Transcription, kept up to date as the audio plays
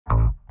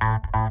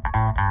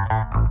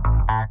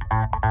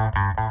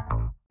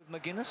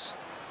McGuinness.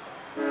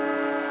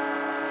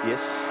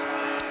 Yes.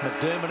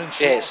 McDermott and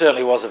yeah, it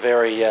certainly was a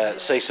very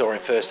seesawing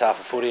first half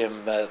of footy,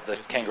 and the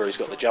Kangaroos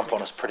got the jump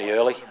on us pretty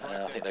early.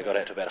 I think they got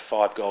out to about a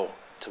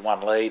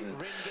 5-goal-to-1 lead,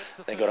 and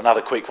then got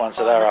another quick one,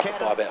 so they were up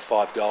by about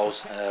 5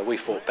 goals. We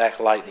fought back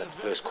late in the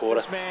first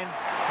quarter. Man,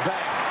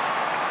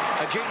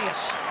 bang. A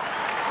genius.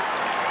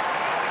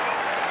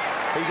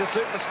 He's a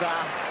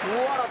superstar.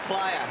 What a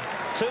player.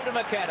 2 to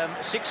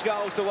McAdam, 6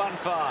 goals to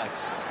 1-5.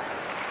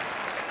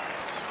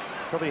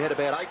 Probably had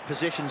about 8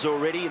 possessions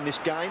already in this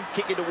game.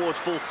 Kicking towards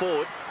full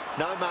forward.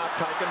 No mark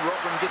taken.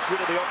 Robran gets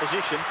rid of the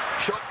opposition.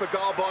 Shot for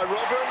goal by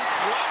Robran.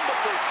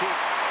 Wonderful kick.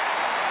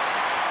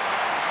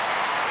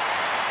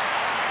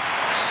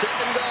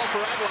 Second goal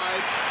for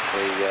Adelaide.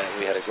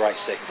 We had a great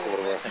second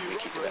quarter where I think we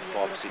kicked about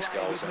 5 or 6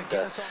 goals, and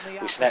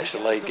we snatched the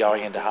lead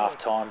going into half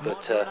time,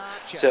 but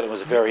certainly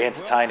was a very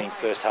entertaining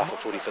first half of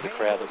footy for the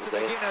crowd that was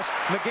there.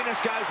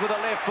 McGuinness goes with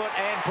the left foot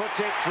and puts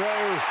it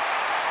through.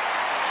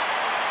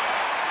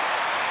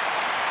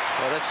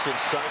 Well, that's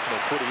sensational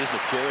footy, isn't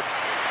it, Jared?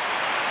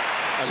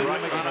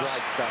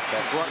 Great stuff,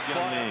 that great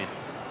young man.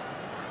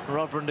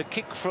 Robran to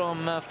kick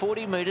from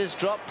 40 metres,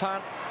 drop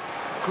punt,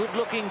 good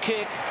looking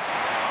kick.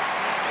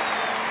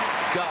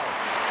 Goal.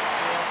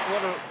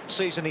 What a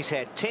season he's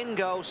had. 10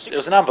 goals. It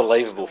was an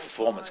unbelievable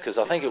performance, because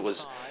I think it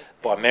was,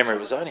 by memory, it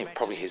was only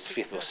probably his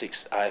 5th or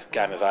 6th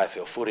game of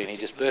AFL footy, and he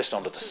just burst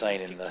onto the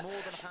scene in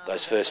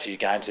those first few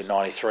games in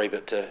 '93.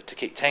 But to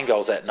kick 10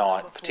 goals that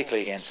night,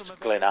 particularly against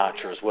Glenn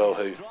Archer as well,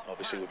 who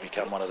obviously would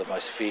become one of the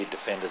most feared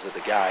defenders of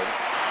the game.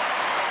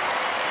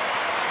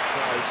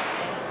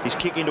 He's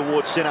kicking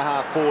towards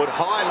centre-half forward.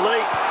 High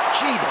leap.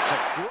 Gee, that's a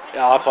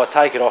great... If I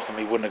take it off him,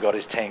 he wouldn't have got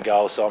his 10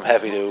 goals, so I'm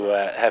happy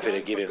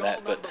to give him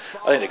that. But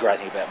I think the great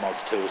thing about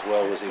Mods too as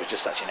well was he was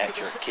just such an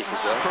accurate kick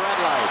as well. For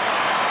Adelaide.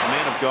 The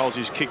amount of goals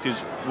he's kicked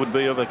would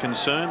be of a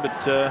concern,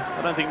 but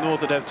I don't think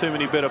North would have too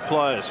many better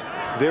players.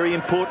 Very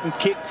important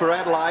kick for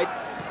Adelaide.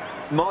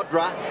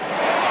 Modra.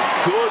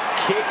 Good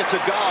kick. It's a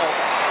goal.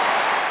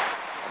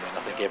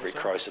 I think every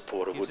Crow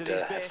supporter would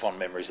have fond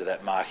memories of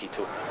that mark he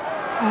took.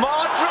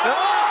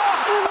 Modra!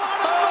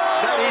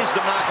 That is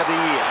the mark of the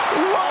year.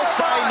 I'll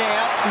say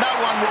now, no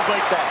one will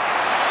beat that.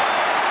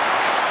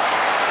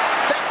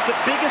 That's the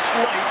biggest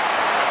leap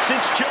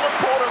since Chilla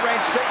Porter ran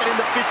second in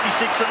the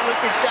 56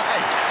 Olympic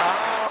Games.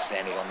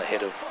 Standing on the head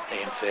of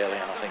Ian Fairley,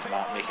 and I think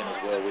Mark Micken as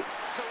well, with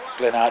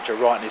Glenn Archer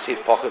right in his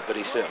hip pocket, but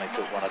he certainly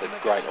took one of the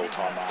great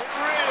all-time marks.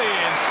 It really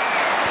is.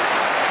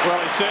 Well,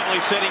 he's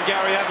certainly setting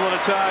Gary Ablett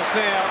a task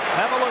now.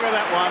 Have a look at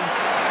that one.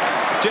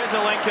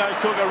 Jezelenko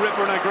took a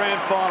ripper in a grand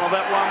final.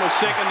 That one was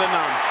second to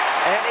none.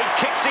 And he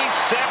kicks his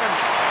 7th.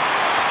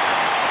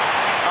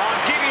 Oh,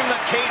 give him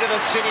the key to the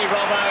city,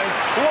 Robbo.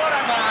 What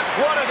a mark,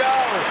 what a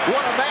goal,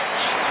 what a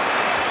match.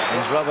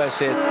 As Robbo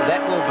said,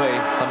 that will be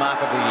the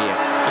mark of the year.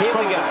 Here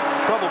we go.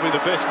 Probably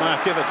the best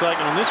mark ever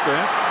taken on this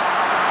ground.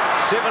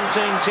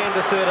 17-10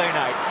 to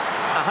 13-8.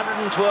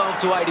 112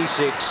 to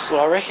 86.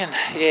 Well, I reckon,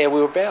 yeah, we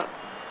were about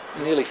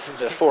nearly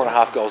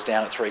 4.5 goals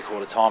down at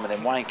three-quarter time, and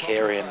then Wayne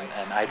Carey and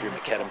Adrian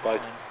McAdam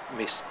both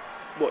missed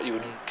what you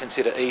would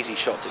consider easy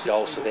shots at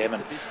goals for them,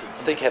 and I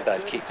think had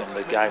they've kicked them,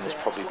 the game was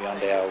probably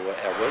beyond our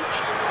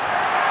reach.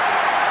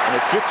 And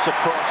it drifts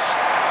across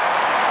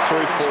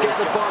through forward.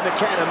 Gathered by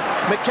McAdam.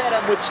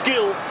 McAdam with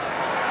skill,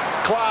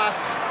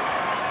 class,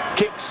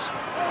 kicks,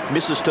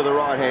 misses to the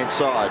right-hand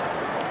side.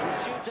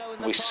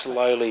 We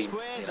slowly,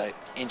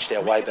 inched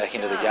our way back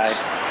into the game.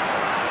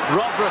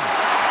 Robran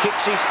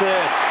kicks his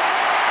 3rd.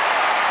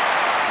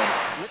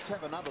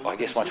 I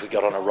guess once we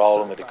got on a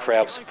roll and with the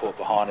crowd support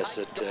behind us,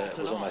 it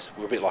was almost,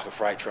 we were a bit like a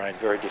freight train,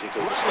 very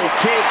difficult to stop.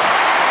 Kick.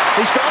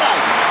 He's got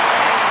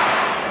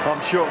 8.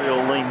 I'm sure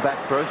he'll lean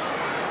back, Bruce.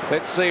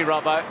 Let's see,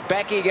 Robbo.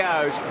 Back he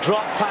goes.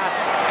 Drop punt.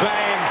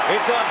 Bang.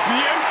 It's a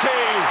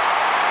beauty.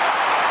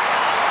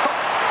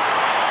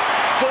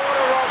 4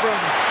 to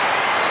Robran.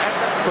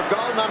 For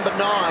goal number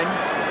 9,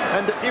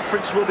 and the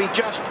difference will be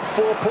just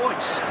 4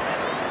 points.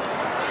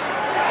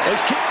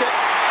 He's kicked it.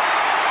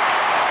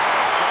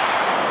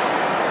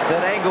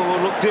 That angle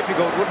will look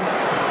difficult, wouldn't it?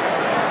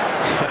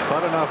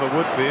 I don't know if it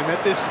would for him. At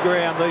this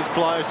ground, these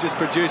players just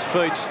produce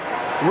feats.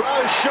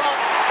 Rose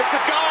shot. It's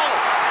a goal.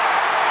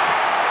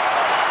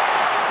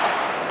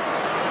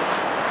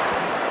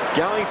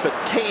 Going for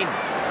 10.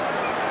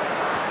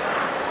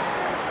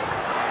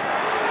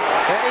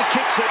 And he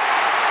kicks it.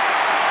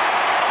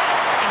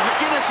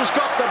 McGuinness has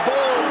got the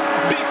ball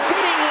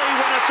befittingly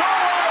when it's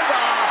all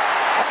over.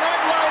 And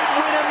Adelaide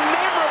win a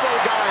memorable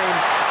game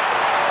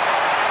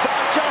by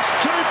just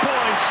 2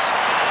 points.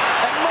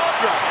 And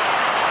Modra,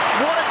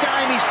 what a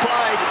game he's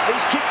played.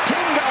 He's kicked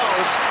 10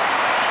 goals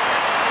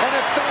and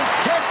a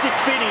fantastic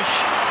finish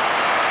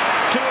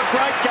to a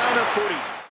great game of footy.